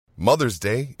Mother's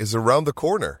Day is around the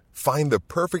corner. Find the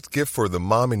perfect gift for the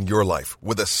mom in your life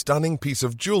with a stunning piece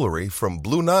of jewelry from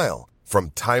Blue Nile.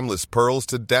 From timeless pearls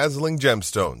to dazzling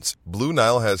gemstones, Blue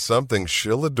Nile has something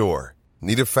she'll adore.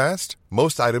 Need it fast?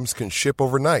 Most items can ship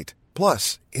overnight.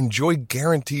 Plus, enjoy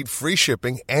guaranteed free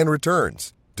shipping and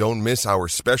returns. Don't miss our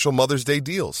special Mother's Day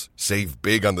deals. Save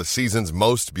big on the season's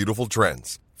most beautiful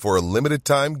trends. For a limited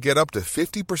time, get up to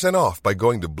 50% off by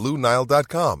going to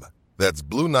BlueNile.com. That's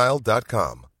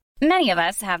BlueNile.com. Many of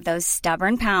us have those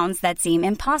stubborn pounds that seem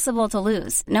impossible to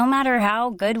lose, no matter how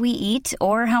good we eat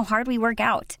or how hard we work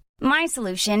out. My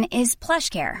solution is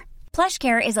PlushCare.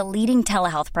 PlushCare is a leading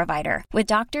telehealth provider with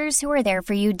doctors who are there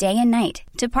for you day and night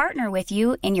to partner with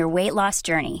you in your weight loss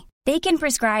journey. They can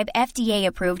prescribe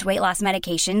FDA-approved weight loss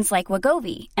medications like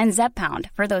Wegovy and Zepbound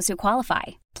for those who qualify.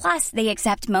 Plus, they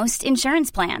accept most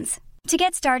insurance plans. To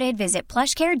get started, visit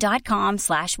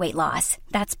plushcare.com/weightloss.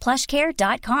 That's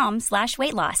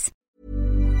plushcare.com/weightloss.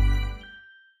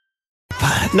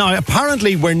 Now,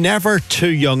 apparently we're never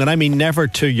too young, and I mean never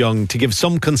too young, to give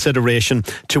some consideration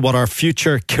to what our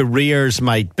future careers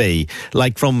might be.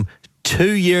 Like from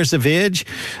 2 years of age.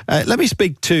 Let me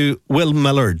speak to Will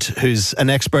Millard, who's an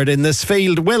expert in this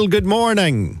field. Will, good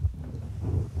morning.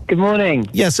 Good morning.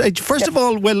 Yes, first of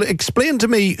all, Will, explain to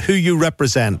me who you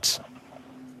represent.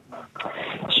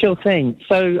 Sure thing.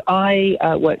 So I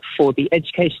work for the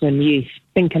Education and Youth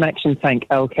Think and Action Tank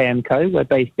LKMco. We're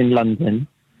based in London.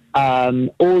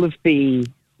 All of the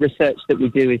research that we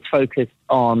do is focused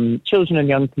on children and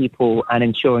young people and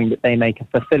ensuring that they make a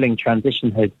fulfilling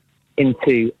transition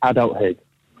into adulthood.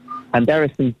 And there are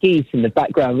some geese in the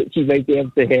background which you may be able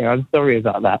to hear. I'm sorry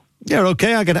about that. Yeah,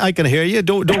 okay. I can hear you.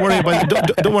 Don't worry about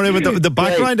don't worry about the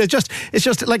background. It's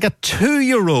just like a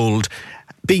 2-year-old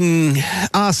being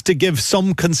asked to give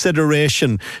some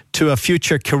consideration to a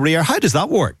future career. How does that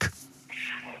work?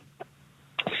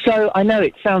 So I know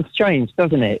it sounds strange,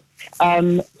 doesn't it?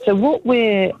 So what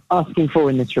we're asking for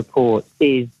in this report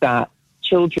is that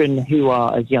children who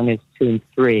are as young as 2 and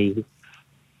 3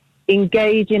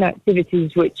 engage in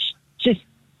activities which just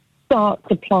start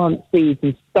to plant seeds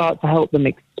and start to help them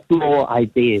explore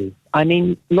ideas. I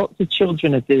mean, lots of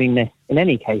children are doing this in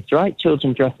any case, right?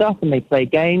 Children dress up and they play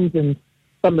games, and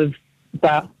some of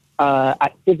that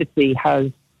activity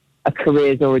has a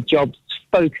careers or a jobs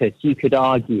focus, you could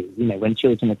argue, when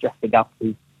children are dressing up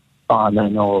as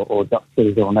firemen or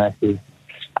doctors or nurses.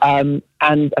 And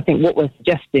I think what we're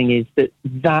suggesting is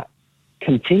that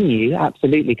continue,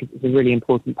 absolutely, because it's a really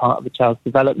important part of a child's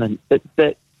development, but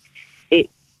that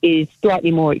it is slightly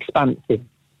more expansive.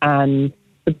 And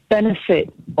the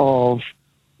benefit of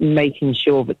making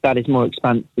sure that is more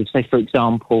expansive, so for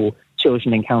example,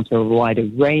 children encounter a wider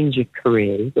range of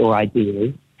careers or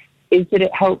ideas, is that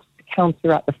it helps to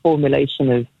counteract the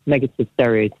formulation of negative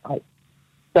stereotypes.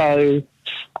 So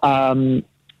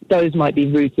those might be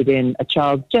rooted in a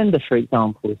child's gender, for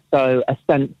example. So a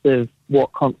sense of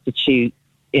what constitutes,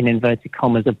 in inverted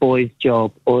commas, a boy's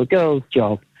job or a girl's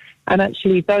job. And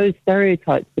actually those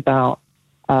stereotypes about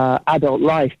adult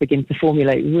life begin to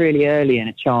formulate really early in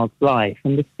a child's life.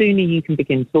 And the sooner you can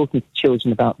begin talking to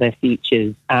children about their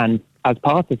futures and, as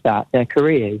part of that, their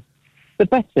careers, the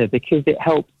better, because it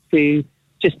helps to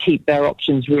just keep their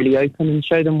options really open and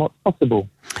show them what's possible.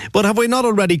 But have we not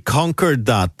already conquered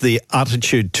that, the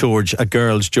attitude towards a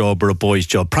girl's job or a boy's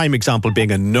job? Prime example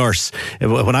being a nurse.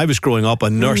 When I was growing up, a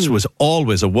nurse was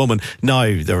always a woman.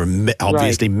 Now there are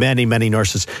obviously many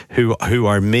nurses who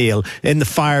are male. In the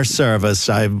fire service,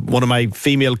 one of my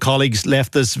female colleagues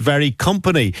left this very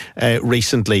company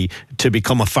recently to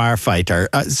become a firefighter.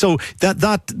 So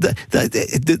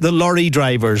the lorry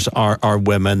drivers are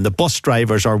women, the bus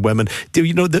drivers are women.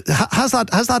 Has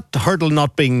that hurdle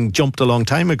not been jumped a long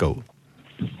time ago?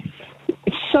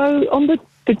 So on the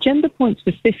gender point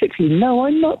specifically, no,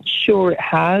 I'm not sure it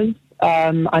has.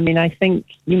 I think,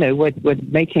 we're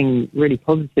making really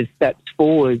positive steps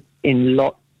forward in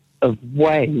lots of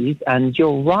ways, and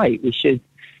you're right,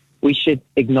 we should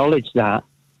acknowledge that.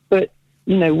 But,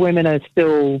 women are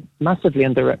still massively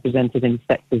underrepresented in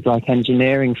sectors like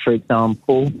engineering, for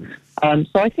example.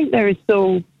 So I think there is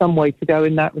still some way to go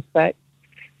in that respect.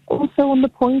 Also, on the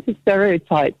point of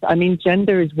stereotypes,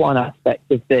 gender is one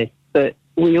aspect of this, but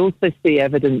we also see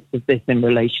evidence of this in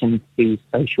relation to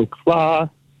social class,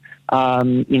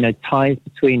 ties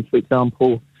between, for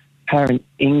example, parents'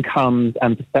 incomes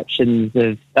and perceptions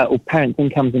of, or parents'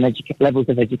 incomes and levels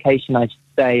of education, I should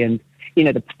say, and,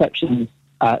 the perceptions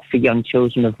for young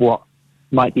children of what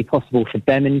might be possible for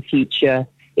them in the future.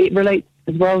 It relates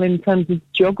as well in terms of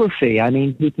geography.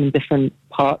 People in different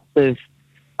parts of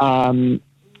the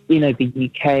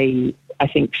UK I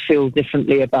think, feel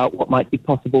differently about what might be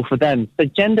possible for them. So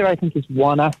gender, I think, is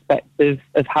one aspect of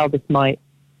how this might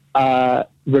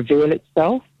reveal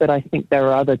itself, but I think there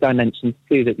are other dimensions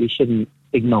too that we shouldn't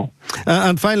ignore.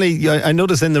 And finally, I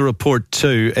notice in the report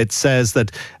too, it says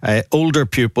that older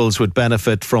pupils would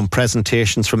benefit from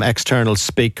presentations from external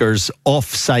speakers,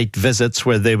 off-site visits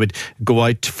where they would go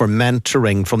out for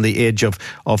mentoring from the age of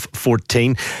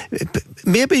 14.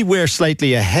 Maybe we're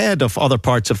slightly ahead of other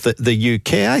parts of the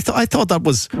UK. I thought that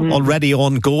was already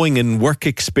ongoing in work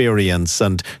experience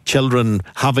and children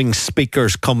having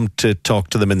speakers come to talk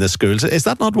to them in the schools. Is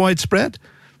that not widespread?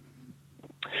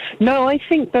 No, I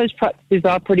think those practices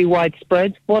are pretty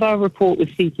widespread. What our report was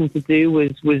seeking to do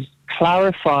was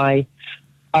clarify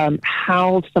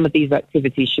how some of these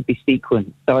activities should be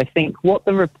sequenced. So I think what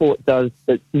the report does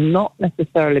that's not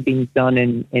necessarily been done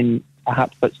in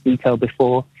perhaps such detail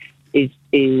before is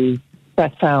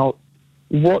set out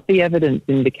what the evidence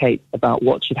indicates about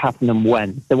what should happen and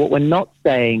when. So what we're not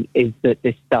saying is that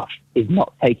this stuff is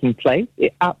not taking place.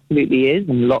 It absolutely is,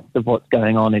 and lots of what's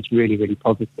going on is really, really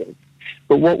positive.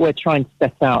 But what we're trying to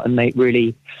set out and make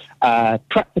really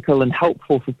practical and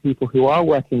helpful for people who are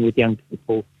working with young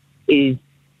people is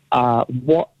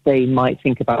what they might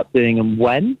think about doing and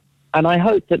when. And I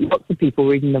hope that lots of people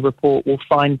reading the report will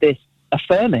find this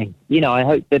affirming. I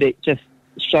hope that it just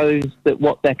shows that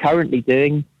what they're currently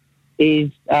doing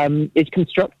is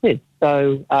constructive.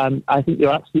 So I think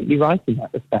you're absolutely right in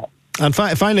that respect. And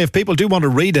finally, if people do want to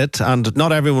read it, and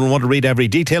not everyone will want to read every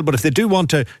detail, but if they do want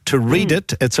to read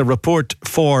it, it's a report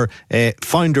for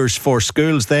Founders for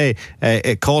Schools. They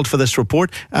called for this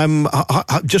report.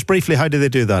 Just briefly, how do they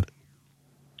do that?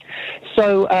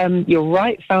 So you're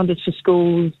right, Founders for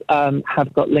Schools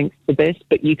have got links to this,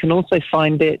 but you can also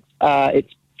find it.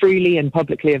 It's freely and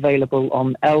publicly available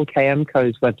on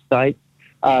LKMCo's website.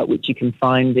 Which you can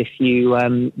find if you,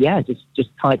 just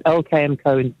type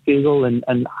LKMCo into Google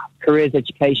and careers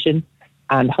education,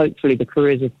 and hopefully the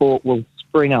careers report will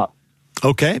spring up.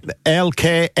 Okay,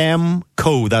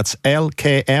 LKMCo, that's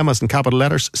LKM as in capital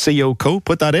letters, CO.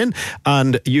 Put that in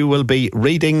and you will be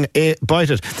reading about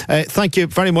it. Thank you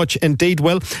very much indeed,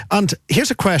 Will. And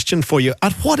here's a question for you.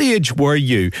 At what age were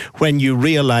you when you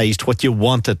realised what you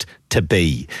wanted to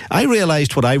be? I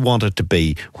realised what I wanted to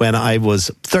be when I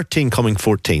was 13 coming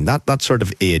 14, that sort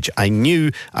of age. I knew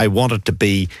I wanted to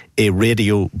be a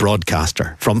radio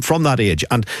broadcaster from that age,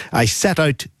 and I set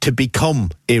out to become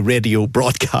a radio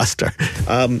broadcaster.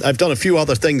 I've done a few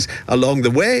other things along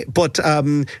the way, but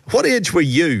what age were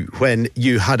you when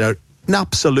you had an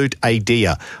absolute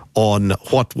idea on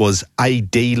what was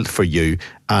ideal for you,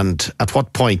 and at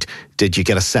what point did you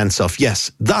get a sense of,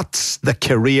 yes, that's the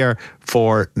career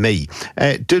for me?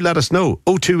 Do let us know.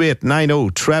 028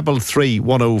 90 333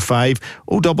 105,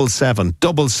 077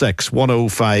 66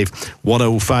 105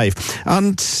 105.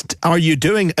 And are you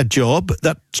doing a job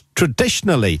that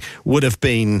traditionally would have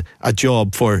been a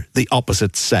job for the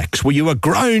opposite sex? Were you a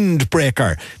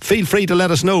groundbreaker? Feel free to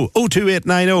let us know. 028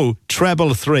 90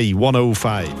 333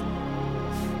 105.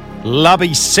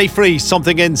 Labby Seyfried,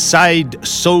 Something Inside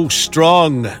So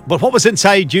Strong. But what was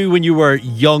inside you when you were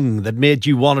young that made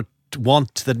you want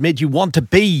to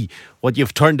be what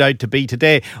you've turned out to be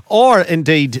today? Or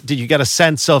indeed, did you get a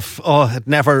sense of, it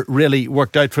never really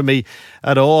worked out for me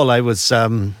at all? I was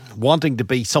wanting to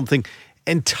be something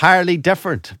entirely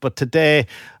different, but today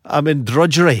I'm in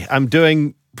drudgery. I'm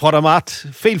doing what I'm at.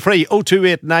 Feel free.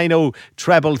 028 90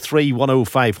 333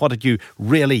 105. What did you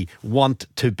really want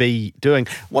to be doing?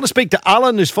 I want to speak to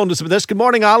Alan, who's phoned us with this. Good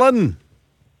morning, Alan.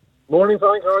 Morning,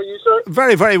 Frank. How are you, sir?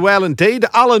 Very, very well indeed.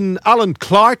 Alan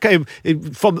Clark,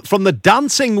 from the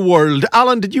dancing world.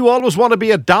 Alan, did you always want to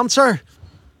be a dancer?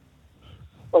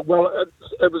 Well,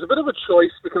 it was a bit of a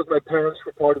choice because my parents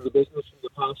were part of the business for the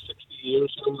past 60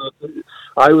 years.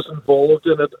 I was involved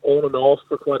in it on and off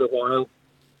for quite a while.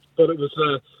 But it was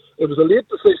a late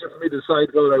decision for me to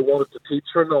decide whether I wanted to teach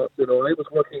or not. I was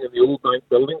working in the old bank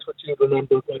buildings, which you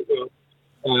remember quite well,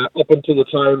 up until the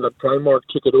time that Primark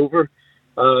took it over.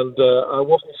 And I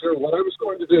wasn't sure what I was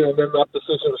going to do, and then that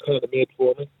decision was kind of made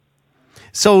for me.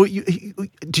 So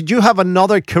did you have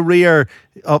another career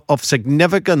of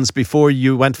significance before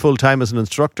you went full-time as an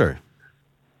instructor?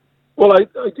 Well, I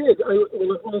did.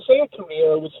 When I say a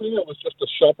career, I would say I was just a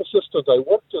shop assistant. I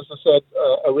worked, as I said,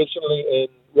 originally in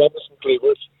Robinson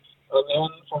Cleavers, and then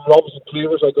from Robinson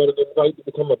Cleavers I got an invite to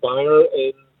become a buyer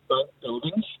in bank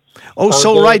buildings. Oh,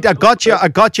 so right, I got you.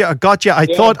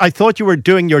 I thought you were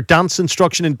doing your dance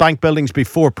instruction in bank buildings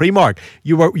before Primark.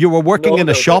 You were working in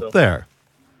a shop there.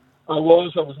 I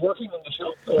was working in the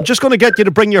shop there. I'm just going to get you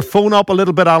to bring your phone up a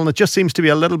little bit, Alan. It just seems to be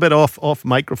a little bit off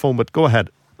microphone, but go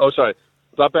ahead. Oh, sorry.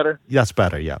 Is that better? That's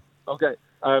better, yeah. Okay.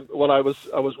 Well, I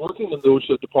was working in those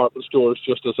department stores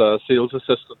just as a sales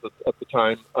assistant at the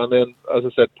time, and then, as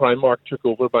I said, Primark took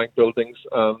over Bank Buildings,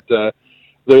 and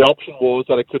the option was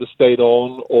that I could have stayed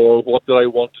on, or what did I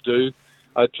want to do?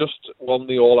 I just won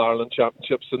the All-Ireland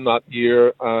Championships in that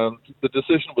year, and the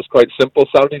decision was quite simple.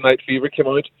 Saturday Night Fever came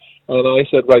out, and I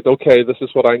said, right, okay, this is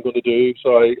what I'm going to do.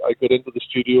 So I got into the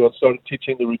studio and started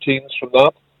teaching the routines from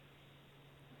that.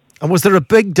 And was there a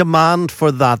big demand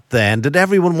for that then? Did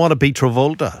everyone want to be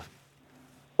Travolta?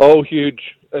 Oh,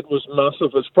 huge. It was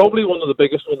massive. It's probably one of the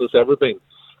biggest ones there's ever been.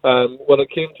 When it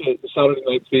came to Saturday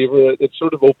Night Fever, it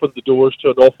sort of opened the doors to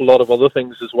an awful lot of other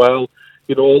things as well.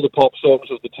 You know, all the pop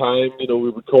songs of the time, you know, we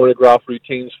would choreograph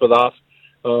routines for that.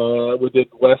 We did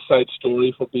West Side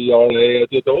Story for BRA. I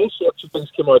did all sorts of things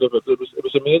came out of it. It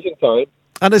was an amazing time.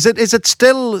 And is it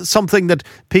still something that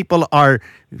people are,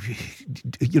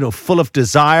 you know, full of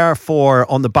desire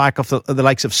for on the back of the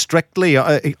likes of Strictly?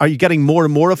 Are you getting more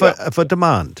and more of a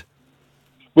demand?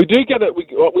 We do get it.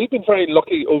 We've been very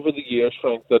lucky over the years,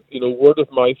 Frank, that, you know, word of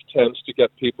mouth tends to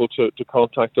get people to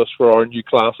contact us for our new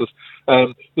classes.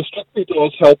 The Strictly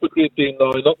does help a great deal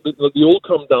now. The old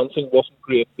Come Dancing wasn't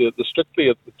great. The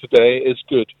Strictly today is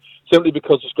good, simply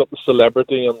because it's got the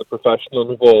celebrity and the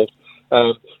professional involved.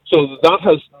 So that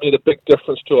has made a big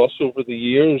difference to us over the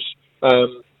years.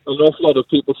 An awful lot of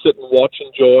people sit and watch,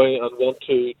 enjoy, and want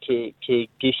to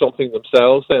do something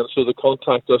themselves then, so they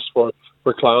contact us for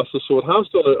classes. So it has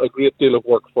done a great deal of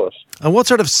work for us. And what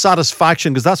sort of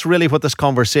satisfaction, because that's really what this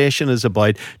conversation is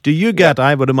about, do you get,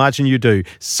 I would imagine you do,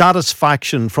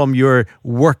 satisfaction from your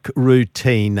work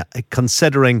routine,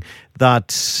 considering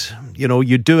that, you know,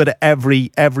 you do it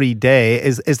every day?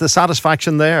 Is the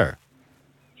satisfaction there?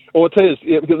 Oh, it is.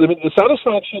 Yeah, because I mean, the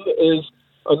satisfaction is,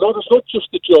 it's not just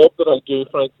the job that I do,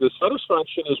 Frank. The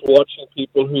satisfaction is watching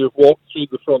people who have walked through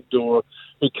the front door,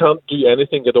 who can't do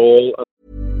anything at all.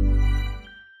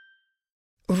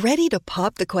 Ready to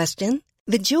pop the question?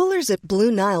 The jewelers at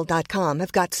BlueNile.com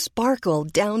have got sparkle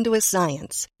down to a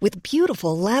science with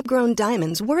beautiful lab-grown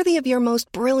diamonds worthy of your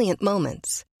most brilliant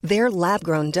moments. Their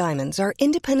lab-grown diamonds are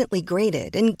independently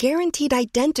graded and guaranteed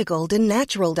identical to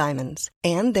natural diamonds,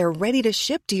 and they're ready to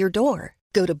ship to your door.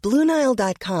 Go to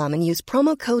BlueNile.com and use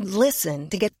promo code LISTEN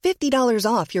to get $50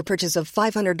 off your purchase of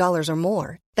 $500 or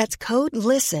more. That's code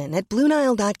LISTEN at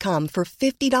BlueNile.com for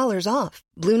 $50 off.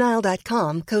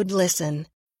 BlueNile.com, code LISTEN.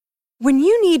 When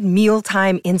you need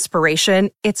mealtime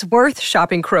inspiration, it's worth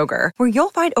shopping Kroger, where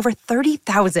you'll find over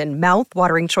 30,000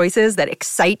 mouth-watering choices that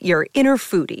excite your inner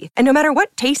foodie. And no matter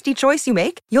what tasty choice you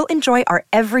make, you'll enjoy our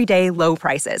everyday low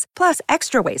prices, plus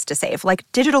extra ways to save, like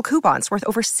digital coupons worth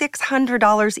over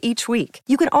 $600 each week.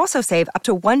 You can also save up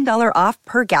to $1 off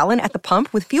per gallon at the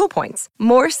pump with fuel points.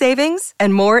 More savings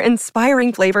and more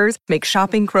inspiring flavors make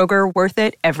shopping Kroger worth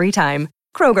it every time.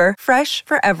 Kroger, fresh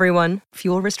for everyone.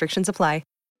 Fuel restrictions apply.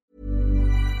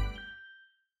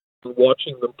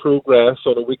 Watching them progress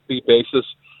on a weekly basis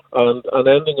and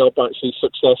ending up actually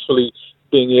successfully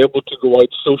being able to go out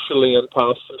socially and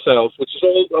pass themselves,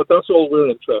 that's all we're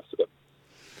interested in.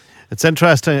 It's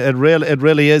interesting. It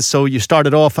really is. So you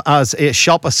started off as a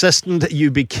shop assistant,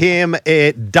 you became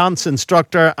a dance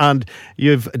instructor, and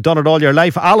you've done it all your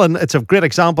life. Alan, it's a great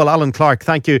example. Alan Clark,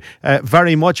 thank you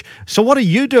very much. So what are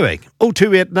you doing?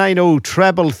 02890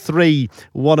 333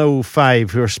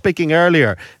 105. We were speaking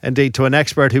earlier, indeed, to an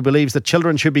expert who believes that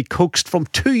children should be coaxed from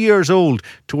 2 years old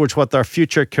towards what their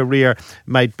future career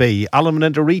might be. Alan went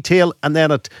into retail, and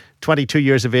then at 22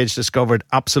 years of age discovered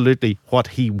absolutely what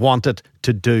he wanted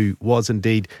to do was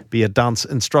indeed be a dance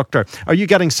instructor. Are you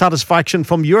getting satisfaction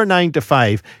from your 9 to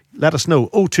 5? Let us know.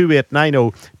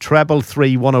 02890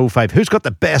 333 105. Who's got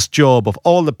the best job of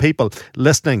all the people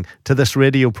listening to this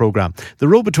radio programme? The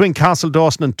road between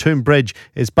Castledawson and Toombridge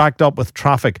is backed up with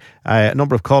traffic. A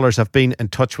number of callers have been in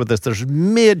touch with us. There's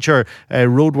major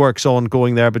roadworks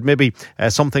ongoing there, but maybe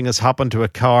something has happened to a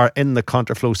car in the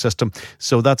counterflow system.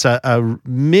 So that's a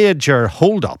major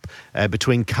hold-up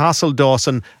between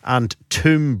Castledawson and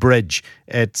Toombridge.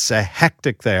 It's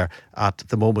hectic there at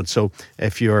the moment. So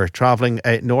if you're travelling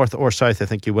north or south, I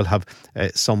think you will have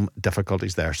some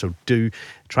difficulties there. So do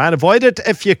try and avoid it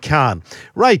if you can.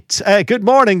 Right, good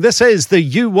morning. This is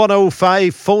the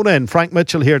U105 phone-in. Frank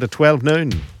Mitchell here to 12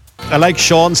 noon. I like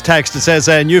Sean's text. It says,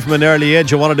 I knew from an early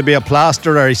age I wanted to be a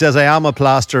plasterer. He says, I am a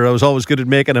plasterer. I was always good at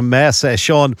making a mess.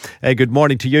 Sean, good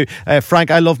morning to you.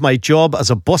 Frank, I love my job as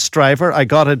a bus driver. I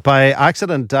got it by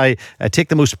accident. I take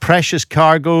the most precious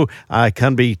cargo I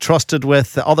can be trusted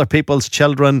with other people's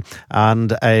children,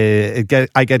 and I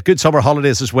get good summer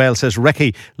holidays as well, says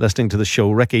Ricky, listening to the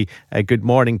show. Ricky, good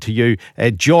morning to you.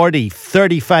 Geordie,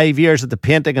 35 years at the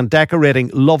painting and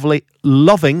decorating.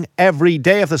 Loving every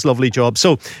day of this lovely job.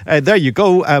 So there you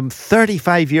go.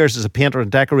 35 years as a painter and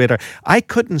decorator. I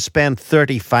couldn't spend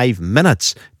 35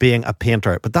 minutes being a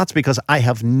painter, but that's because I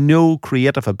have no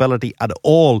creative ability at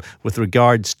all with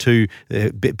regards to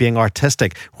being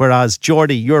artistic. Whereas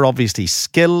Geordie, you're obviously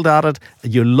skilled at it.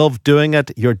 You love doing it.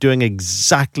 You're doing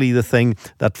exactly the thing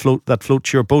that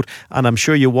floats your boat. And I'm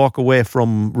sure you walk away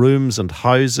from rooms and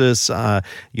houses,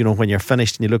 when you're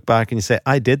finished and you look back and you say,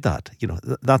 I did that.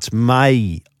 That's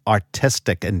my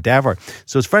artistic endeavour.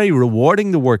 So it's very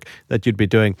rewarding, the work that you'd be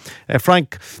doing.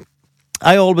 Frank,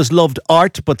 I always loved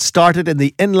art, but started in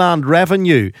the Inland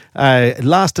Revenue. It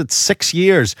lasted 6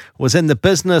 years, was in the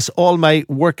business all my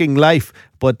working life.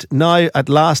 But now, at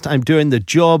last, I'm doing the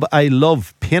job I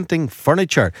love, painting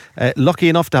furniture. Lucky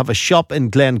enough to have a shop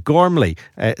in Glengormley,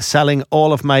 selling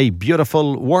all of my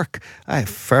beautiful work.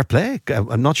 Fair play.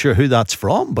 I'm not sure who that's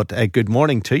from, but good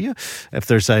morning to you. If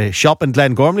there's a shop in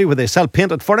Glengormley where they sell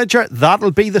painted furniture, that'll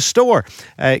be the store.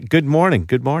 Good morning.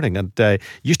 And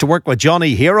used to work with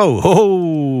Johnny Hero.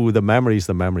 Oh, the memories.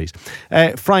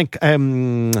 Frank,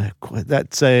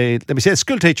 that's let me say, a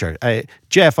school teacher.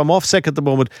 Jeff, I'm off sick at the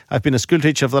moment. I've been a school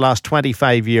teacher for the last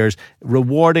 25 years,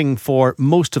 rewarding for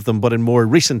most of them, but in more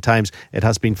recent times it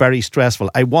has been very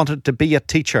stressful. I wanted to be a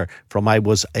teacher from I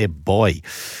was a boy.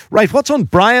 Right, what's on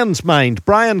Brian's mind?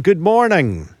 Brian, good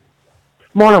morning.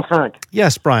 Morning, Frank.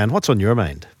 Yes, Brian, what's on your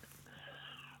mind?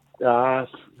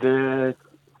 What's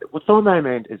on my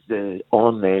mind is the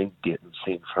online dating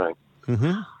scene, Frank.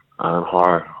 Mm-hmm. And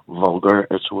how vulgar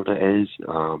it sort of is.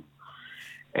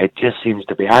 It just seems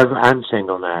to be. I'm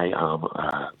single now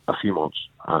a few months,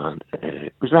 and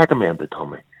it was recommended to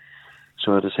me.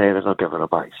 So I decided I'll give it a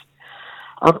bite.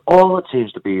 And all it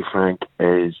seems to be, Frank,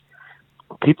 is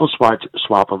people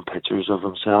swapping pictures of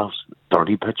themselves,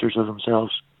 dirty pictures of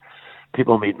themselves.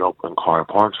 People meeting up in car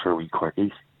parks for wee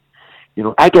quickies.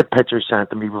 I get pictures sent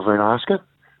to me without asking,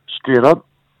 straight up.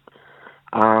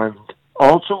 And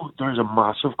also, there's a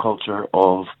massive culture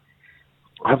of.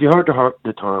 Have you heard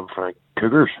the term, Frank?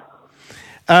 Cougars.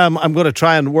 I'm going to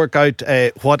try and work out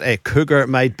what a cougar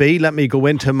might be. Let me go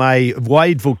into my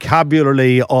wide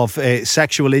vocabulary of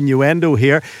sexual innuendo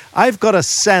here. I've got a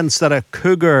sense that a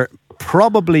cougar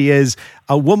probably is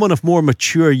a woman of more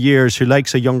mature years who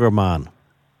likes a younger man.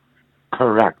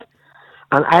 Correct.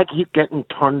 And I keep getting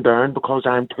turned down because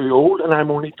I'm too old and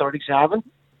I'm only 37.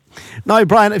 Now,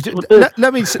 Brian,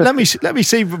 let me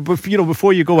see.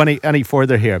 Before you go any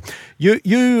further here,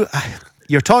 you're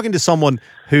talking to someone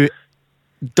who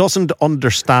doesn't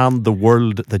understand the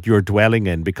world that you're dwelling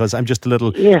in, because I'm just a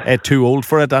little too old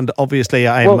for it, and obviously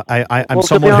I'm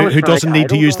someone who doesn't need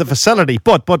to use the facility.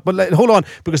 But hold on,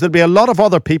 because there'll be a lot of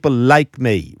other people like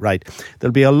me, right?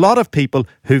 There'll be a lot of people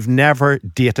who've never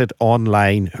dated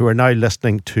online who are now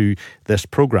listening to this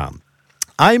program.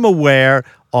 I'm aware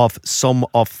of some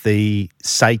of the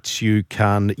sites you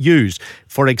can use.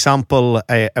 For example,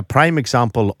 a prime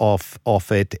example of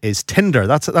it is Tinder.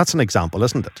 That's an example,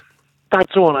 isn't it?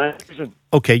 That's the one I using.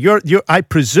 Okay, I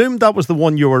presume that was the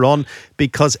one you were on,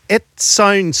 because it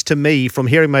sounds to me, from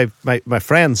hearing my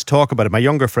friends talk about it, my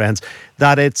younger friends,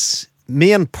 that its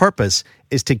main purpose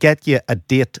is to get you a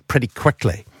date pretty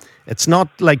quickly. It's not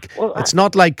like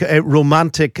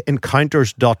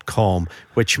romanticencounters.com,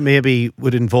 which maybe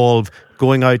would involve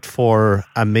going out for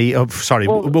a meal.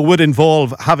 Would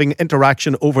involve having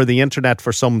interaction over the internet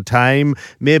for some time,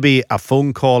 maybe a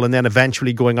phone call, and then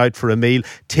eventually going out for a meal,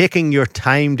 taking your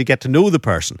time to get to know the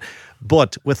person.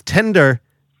 But with Tinder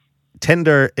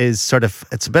is sort of,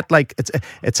 it's a bit like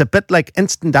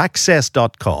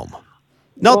instantaccess.com.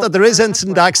 Not that there is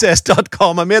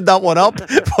instantaccess.com. I made that one up.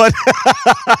 But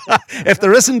if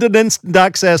there isn't an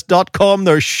instantaccess.com,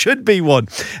 there should be one.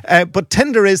 But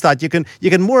Tinder is that. You can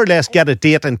more or less get a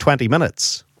date in 20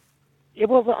 minutes. Yeah,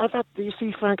 well, you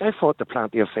see, Frank, I thought the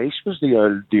Plenty of Fish was the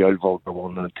old vulgar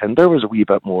one, and Tinder was a wee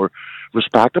bit more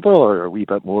respectable, or a wee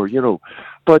bit more,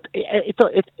 But it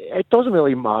doesn't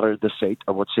really matter the site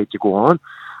or what site you go on.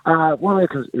 One of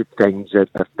the things that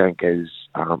I think is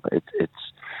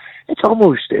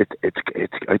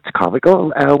it's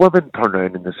comical. Women turn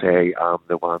around and they say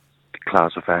they want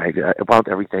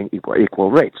everything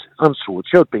equal rights, and so it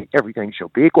should be. Everything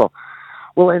should be equal.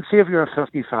 Well, and say if you're a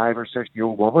 55 or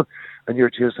 60-year-old woman and you're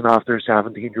chasing after a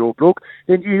 17-year-old bloke,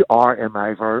 then you are, in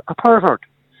my view, a pervert.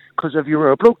 Because if you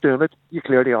were a bloke doing it, you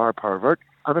clearly are a pervert.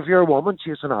 And if you're a woman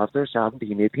chasing after a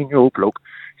 17, 18-year-old bloke,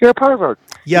 you're a pervert.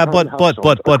 Yeah, but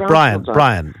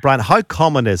Brian, how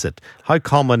common is it? How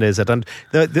common is it? And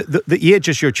the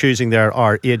ages you're choosing there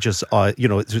are ages,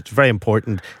 it's very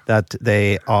important that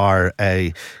they are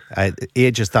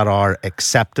ages that are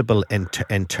acceptable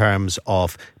in terms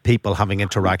of people having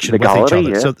interaction with each other.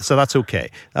 Yeah. So that's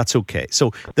okay. That's okay.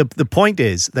 So the point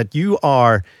is that you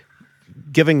are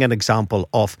giving an example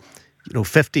of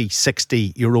 50,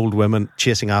 60-year-old women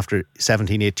chasing after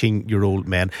 17, 18-year-old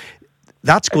men.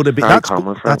 That's going to be that's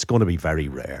going to be very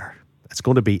rare. It's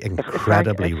going to be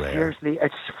incredibly rare.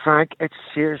 It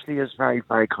seriously is very,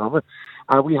 very common.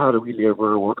 We had a wee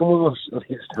labourer working with us, and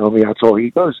he was telling me that's all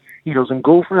he does. He doesn't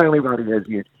go for anybody his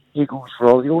age. He goes for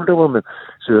all the older women.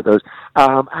 So it does.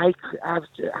 I've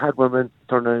had women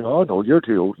turn around, oh no, you're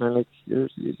too old. And I'm like, you're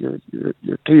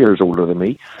 2 years older than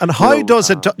me. And how does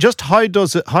it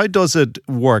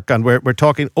work? And we're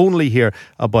talking only here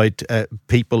about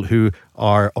people who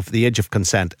are of the age of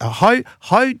consent.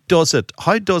 How does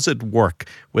it work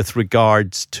with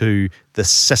regards to the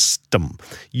system?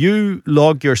 You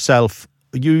log yourself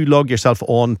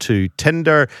on to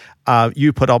Tinder.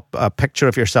 You put up a picture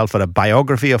of yourself and a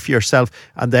biography of yourself,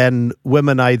 and then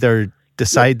women either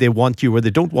decide they want you or they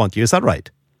don't want you. Is that right?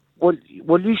 Well,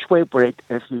 you swipe right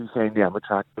if you find them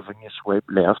attractive, and you swipe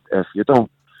left if you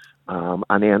don't.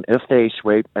 And then if they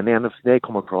swipe, and then if they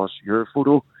come across your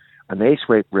photo and they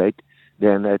swipe right,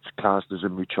 then it's classed as a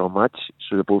mutual match.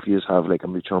 So the both of you have like a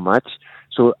mutual match.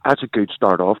 So that's a good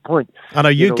start off point. And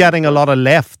are you getting a lot of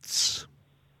lefts?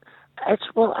 I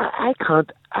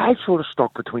can't. I sort of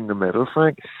stuck between the middle,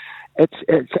 Frank. It's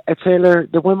either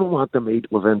the women want to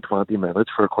meet within 20 minutes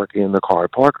for a quickie in the car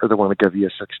park, or they want to give you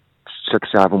a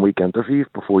 6-7 week interview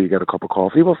before you get a cup of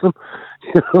coffee with them.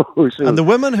 So, and the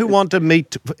women who want to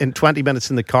meet in 20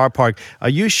 minutes in the car park, are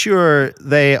you sure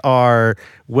they are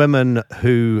women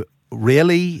who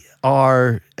really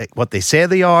are what they say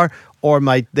they are? Or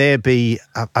might they be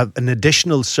an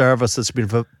additional service that's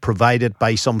been provided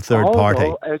by some third party?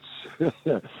 No, it's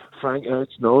Frank.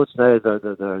 It's not.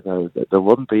 There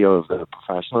wouldn't be of the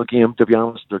professional game, to be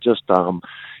honest. They're just,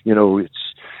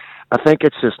 it's. I think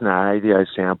it's just now the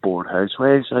saying bored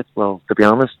housewives. Well, to be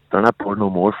honest, they're not bored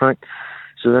no more, Frank.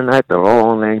 So they're not. They're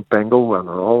all online bingo, and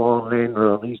they're all online.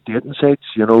 They're on these dating sites,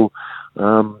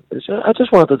 I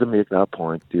just wanted to make that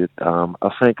point, dude.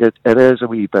 I think it is a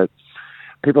wee bit.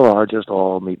 People are just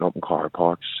all meeting up in car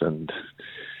parks and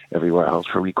everywhere else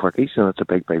for wee quickies, and it's a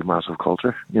big, big, massive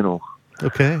culture,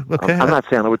 Okay. I'm not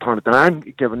saying I would turn it down. I'm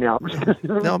giving the opportunity.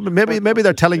 No, maybe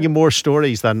they're telling you more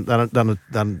stories than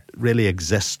really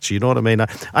exists. You know what I mean?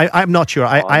 I'm not sure.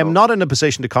 I am not in a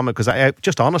position to comment because I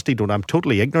just honestly don't. I'm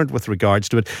totally ignorant with regards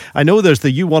to it. I know there's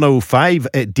the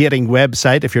U105 dating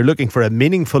website. If you're looking for a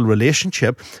meaningful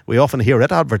relationship, we often hear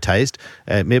it advertised.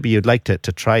 Maybe you'd like to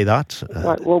try that.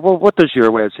 Well, what does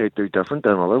your website do different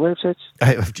than other websites?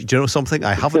 Do you know something?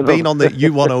 I haven't been on the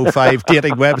U105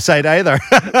 dating website either.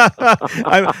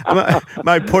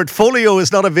 My portfolio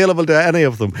is not available to any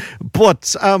of them.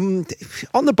 But on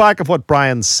the back of what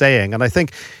Brian's saying, and I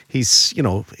think he's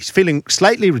feeling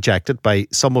slightly rejected by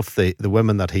some of the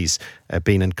women that he's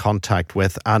been in contact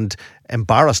with, and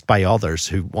embarrassed by others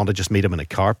who want to just meet him in a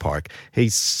car park. He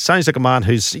sounds like a man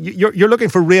who's you're looking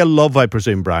for real love, I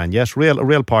presume, Brian. Yes, a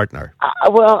real partner. I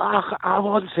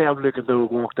wouldn't say I'm looking to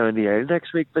walk down the aisle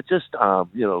next week, but just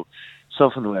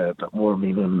something with a bit more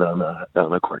meaning than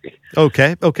a quickie.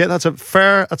 Okay, that's a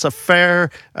fair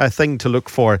thing to look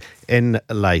for in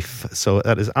life. So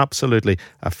that is absolutely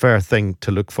a fair thing to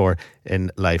look for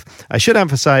in life. I should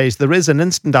emphasise there is an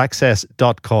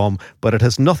instantaccess.com, but it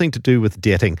has nothing to do with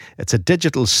dating. It's a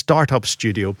digital startup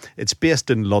studio. It's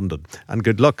based in London. And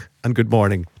good luck and good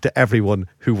morning to everyone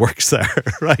who works there,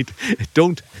 right?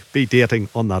 Don't be dating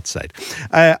on that site.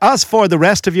 As for the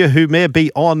rest of you who may be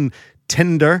on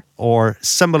Tinder or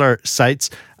similar sites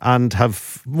and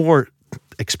have more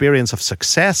experience of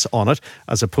success on it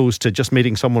as opposed to just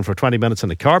meeting someone for 20 minutes in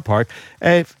a car park,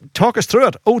 talk us through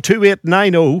it.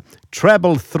 02890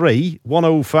 333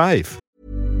 105.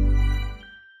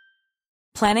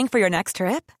 Planning for your next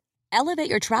trip? Elevate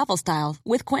your travel style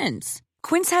with Quince.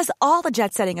 Quince has all the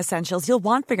jet-setting essentials you'll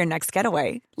want for your next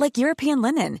getaway, like European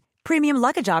linen, premium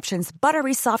luggage options,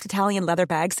 buttery soft Italian leather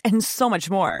bags, and so much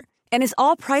more. And is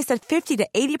all priced at 50 to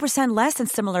 80% less than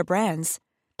similar brands.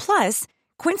 Plus,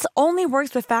 Quince only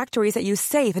works with factories that use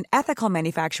safe and ethical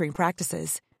manufacturing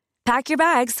practices. Pack your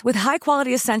bags with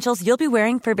high-quality essentials you'll be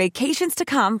wearing for vacations to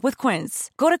come with Quince.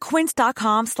 Go to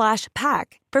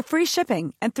quince.com/pack for free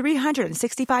shipping and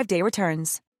 365-day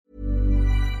returns.